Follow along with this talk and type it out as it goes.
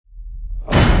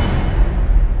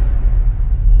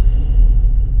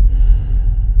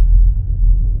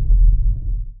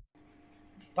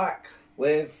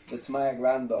with the Tamiya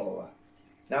Grandola.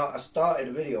 Now, I started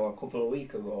a video a couple of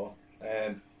weeks ago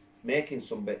making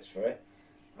some bits for it,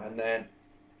 and then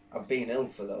I've been ill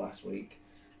for the last week,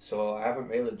 so I haven't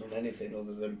really done anything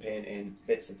other than painting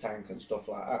bits of tank and stuff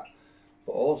like that.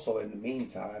 But also in the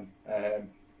meantime,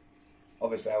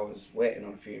 obviously I was waiting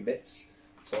on a few bits,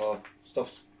 so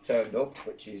stuff's turned up,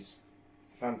 which is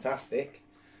fantastic.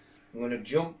 I'm going to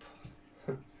jump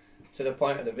to the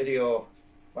point of the video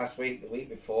last week, the week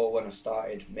before, when I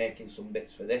started making some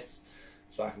bits for this,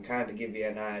 so I can kind of give you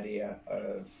an idea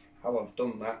of how I've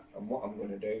done that and what I'm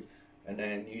going to do, and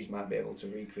then you might be able to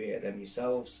recreate them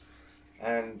yourselves.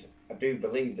 And I do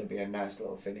believe there'll be a nice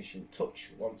little finishing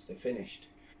touch once they're finished,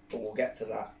 but we'll get to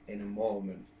that in a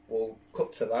moment. We'll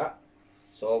cut to that,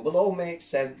 so it will all make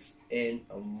sense in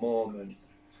a moment.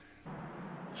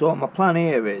 So my plan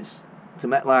here is to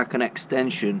make like an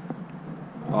extension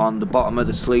on the bottom of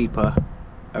the sleeper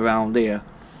around here.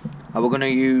 I was going to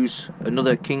use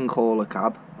another king hauler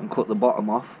cab and cut the bottom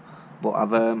off, but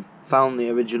I've found the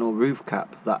original roof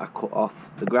cap that I cut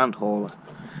off the grand hauler.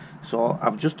 So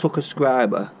I've just took a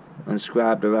scriber and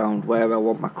scribed around where I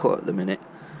want my cut at the minute,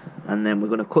 and then we're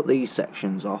going to cut these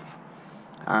sections off,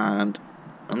 and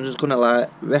I'm just going to like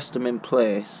rest them in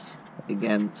place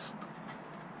against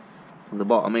the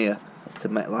bottom here to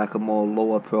make like a more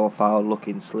lower profile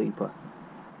looking sleeper.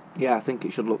 Yeah, I think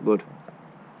it should look good.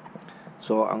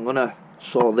 So I'm going to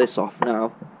saw this off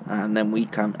now, and then we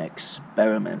can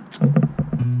experiment.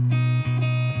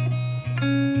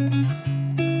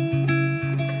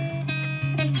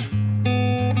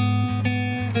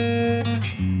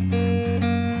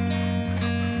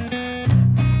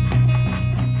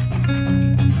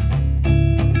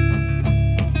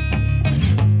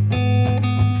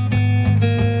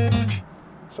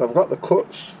 So I've got the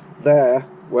cuts there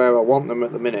where I want them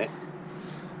at the minute,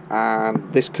 and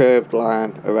this curved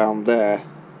line around there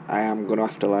I am going to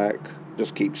have to like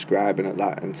just keep scribing at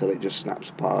that until it just snaps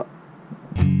apart.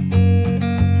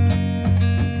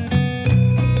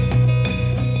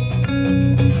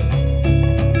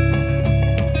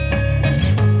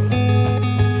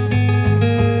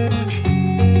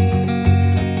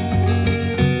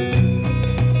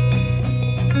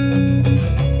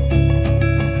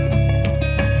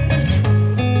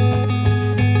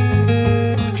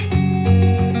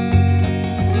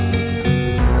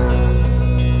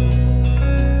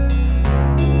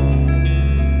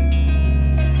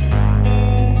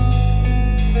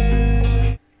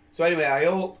 So anyway, I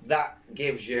hope that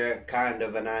gives you kind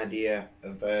of an idea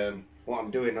of what I'm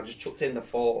doing. I just chucked in the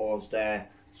photos there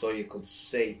so you could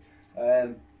see.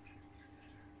 I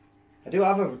do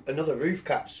have another roof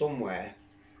cap somewhere,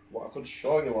 what I could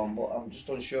show you on, but I'm just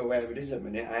unsure where it is at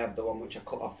the minute. I have the one which I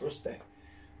cut off Rusty,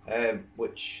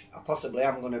 which I possibly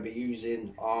am going to be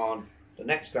using on the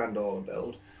next Grandola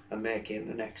build and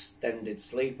making an extended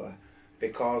sleeper,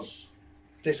 because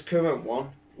this current one,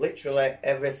 literally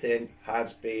everything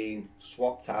has been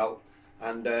swapped out,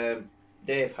 and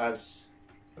Dave has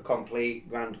a complete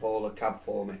grand hauler cab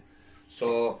for me,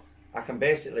 so I can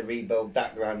basically rebuild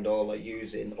that Grandola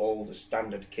using all the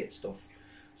standard kit stuff.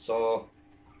 So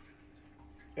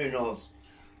who knows,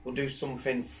 we'll do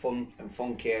something fun and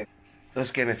funky.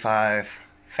 Just give me 5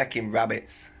 fecking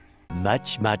rabbits.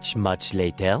 Much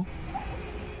later.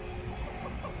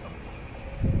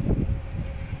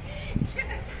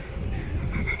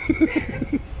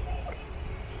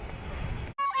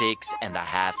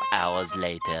 6.5 hours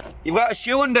later. You've got a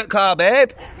shoe under the car,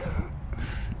 babe.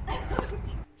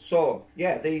 So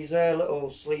yeah, these little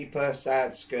sleeper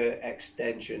side skirt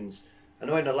extensions. I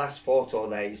know in the last photo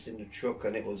there you seen the truck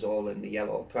and it was all in the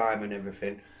yellow prime and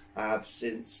everything. I've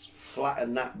since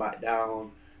flattened that back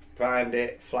down, primed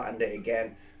it, flattened it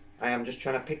again. I am just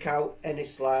trying to pick out any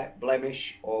slight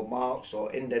blemish or marks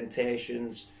or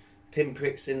indentations,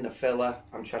 pinpricks in the filler.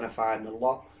 I'm trying to find a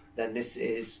lot. Then this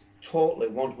is totally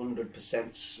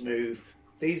 100% smooth.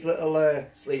 These little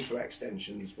sleeper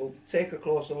extensions, we'll take a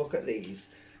closer look at these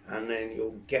and then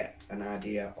you'll get an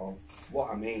idea of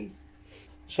what I mean.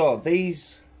 So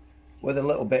these were the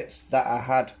little bits that I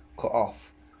had cut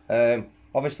off.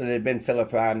 Obviously they'd been filler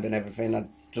primed and everything. I'd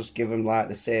just give them like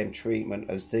the same treatment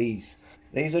as these.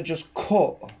 These are just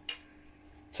cut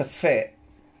to fit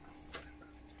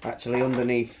actually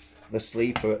underneath the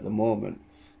sleeper at the moment.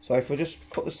 So if we just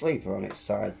put the sleeper on its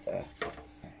side there,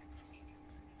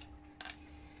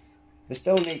 they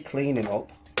still need cleaning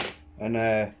up,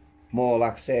 and more,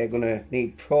 like I say, going to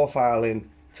need profiling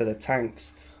to the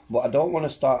tanks. But I don't want to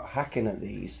start hacking at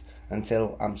these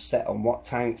until I'm set on what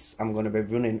tanks I'm going to be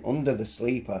running under the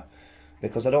sleeper,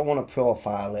 because I don't want to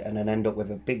profile it and then end up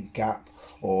with a big gap,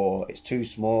 or it's too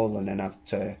small and then have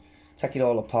to take it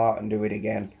all apart and do it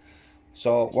again.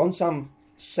 So once I'm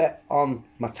set on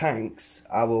my tanks,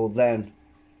 I will then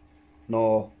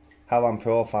know how I'm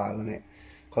profiling it,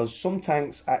 because some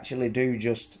tanks actually do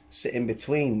just sit in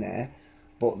between there,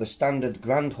 but the standard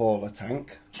grand hauler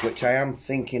tank, which I am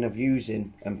thinking of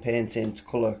using and painting to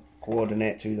colour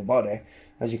coordinate to the body,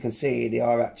 as you can see, they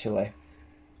are actually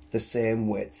the same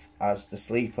width as the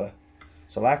sleeper.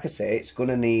 So like I say, it's going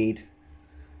to need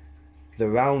the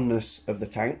roundness of the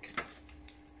tank,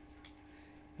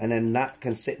 and then that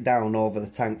can sit down over the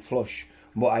tank flush.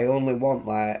 But I only want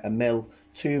like a mil,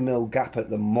 2 mil gap at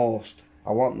the most.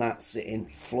 I want that sitting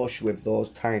flush with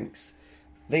those tanks.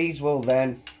 These will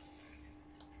then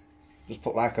just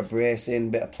put like a bracing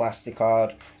bit of plastic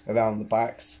card around the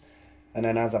backs, and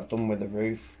then as I've done with the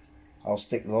roof, I'll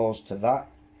stick those to that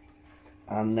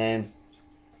and then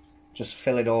just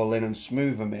fill it all in and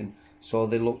smooth them in so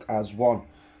they look as one.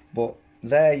 But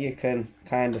there you can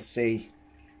kind of see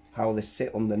how they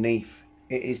sit underneath.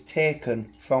 It is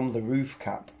taken from the roof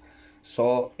cap,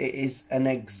 so it is an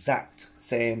exact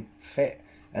same fit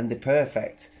and they're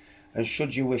perfect. And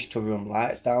should you wish to run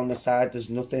lights down the side, there's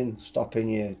nothing stopping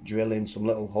you drilling some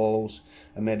little holes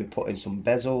and maybe putting some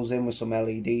bezels in with some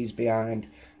LEDs behind.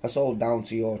 That's all down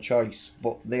to your choice,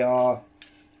 but they are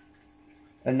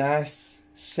a nice,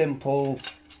 simple,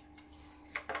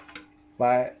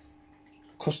 like,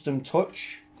 custom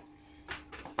touch.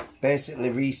 Basically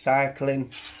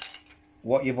recycling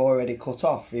what you've already cut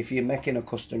off. If you're making a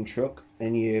custom truck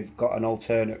and you've got an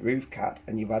alternate roof cap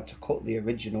and you've had to cut the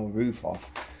original roof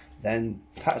off, then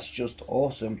that's just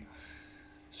awesome.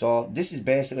 So this is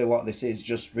basically what this is,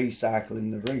 just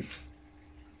recycling the roof.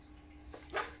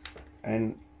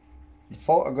 And the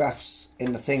photographs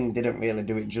in the thing didn't really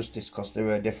do it justice because they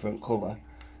were a different colour,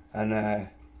 and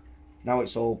now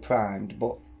it's all primed,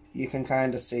 but you can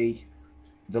kind of see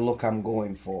the look I'm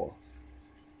going for.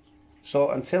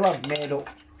 So until I've made up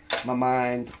my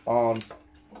mind on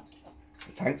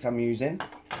the tanks I'm using,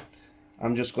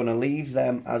 I'm just going to leave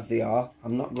them as they are.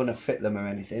 I'm not going to fit them or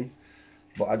anything,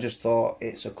 but I just thought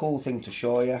it's a cool thing to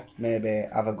show you. Maybe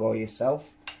have a go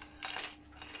yourself.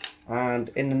 And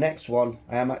in the next one,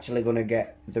 I am actually going to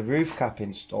get the roof cap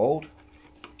installed.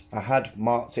 I had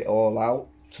marked it all out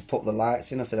to put the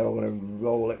lights in. I said I was going to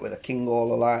roll it with a king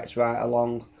hauler lights right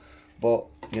along, but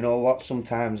you know what,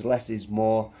 sometimes less is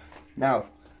more. Now,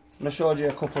 I'm going to show you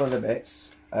a couple of the bits.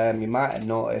 You might have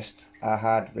noticed I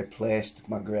had replaced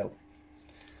my grille.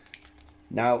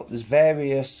 Now, there's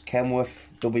various Kenworth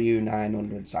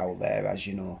W900s out there, as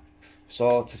you know.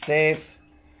 So to save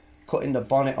cutting the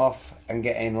bonnet off and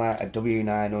getting like a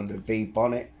W900B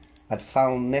bonnet, I'd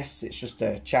found this. It's just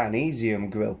a Chinesium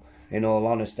grill, in all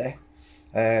honesty.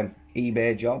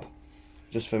 eBay job,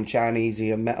 just from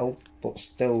Chinesium metal, but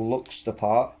still looks the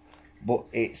part. But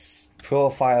it's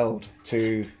profiled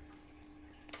to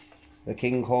the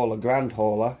king hauler grand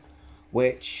hauler,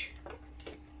 which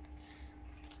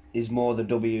is more the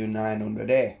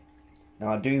W900A.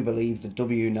 Now I do believe the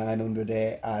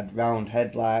W900A had round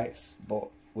headlights, but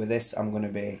with this I'm going to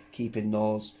be keeping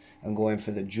those and going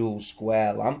for the dual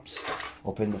square lamps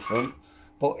up in the front.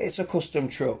 But it's a custom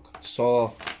truck,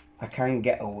 so I can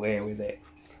get away with it.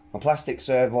 My plastic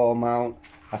servo mount,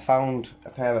 I found a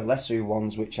pair of Lesu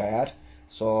ones which I had,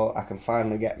 so I can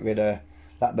finally get rid of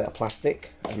that bit of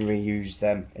plastic and reuse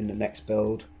them in the next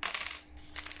build.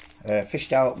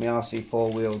 Fished out my RC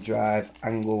 4-wheel drive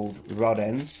angled rod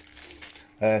ends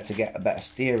to get a better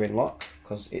steering lock,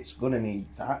 because it's going to need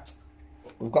that.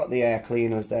 We've got the air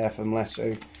cleaners there from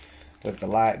Lesu with the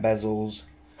light bezels,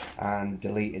 and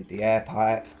deleted the air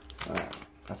pipe.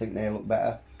 I think they look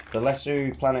better. The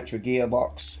Lesu planetary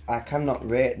gearbox, I cannot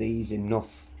rate these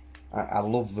enough. I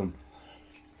love them.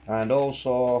 And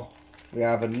also we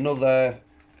have another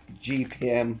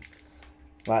GPM,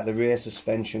 like the rear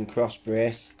suspension cross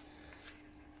brace.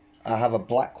 I have a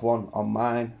black one on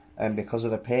mine, and because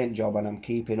of the paint job, and I'm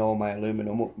keeping all my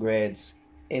aluminum upgrades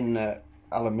in the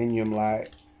aluminium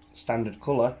like standard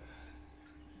colour,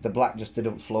 the black just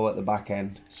didn't flow at the back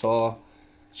end. So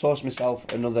source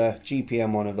myself another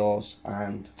GPM one of those,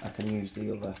 and I can use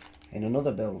the other in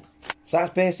another build. So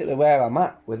that's basically where I'm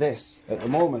at with this at the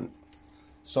moment.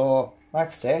 So like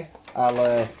I say,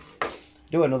 I'll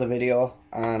do another video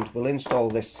and we'll install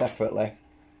this separately,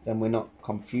 then we're not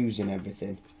confusing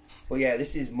everything. But yeah,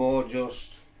 this is more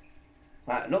just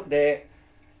like an update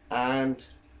and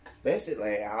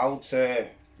basically how to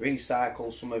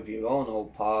recycle some of your own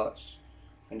old parts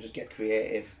and just get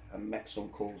creative and make some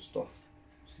cool stuff.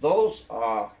 So those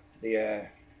are the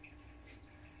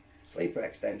sleeper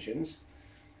extensions.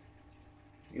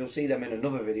 You'll see them in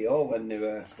another video when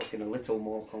they're looking a little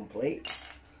more complete.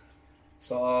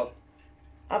 So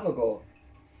have a go.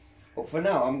 But for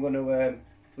now, I'm going to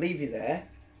leave you there,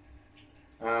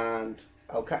 and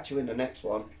I'll catch you in the next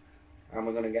one, and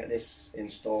we're going to get this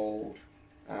installed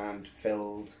and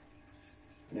filled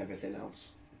and everything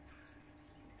else.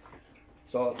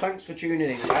 So thanks for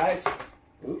tuning in, guys.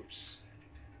 Oops.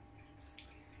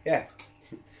 Yeah.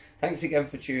 Thanks again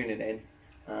for tuning in,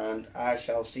 and I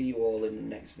shall see you all in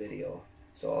the next video.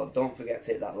 So don't forget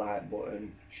to hit that like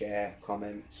button, share,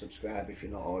 comment, subscribe if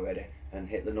you're not already, and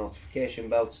hit the notification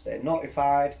bell to stay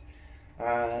notified.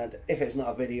 And if it's not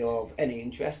a video of any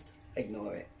interest,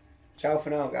 ignore it. Ciao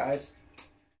for now, guys.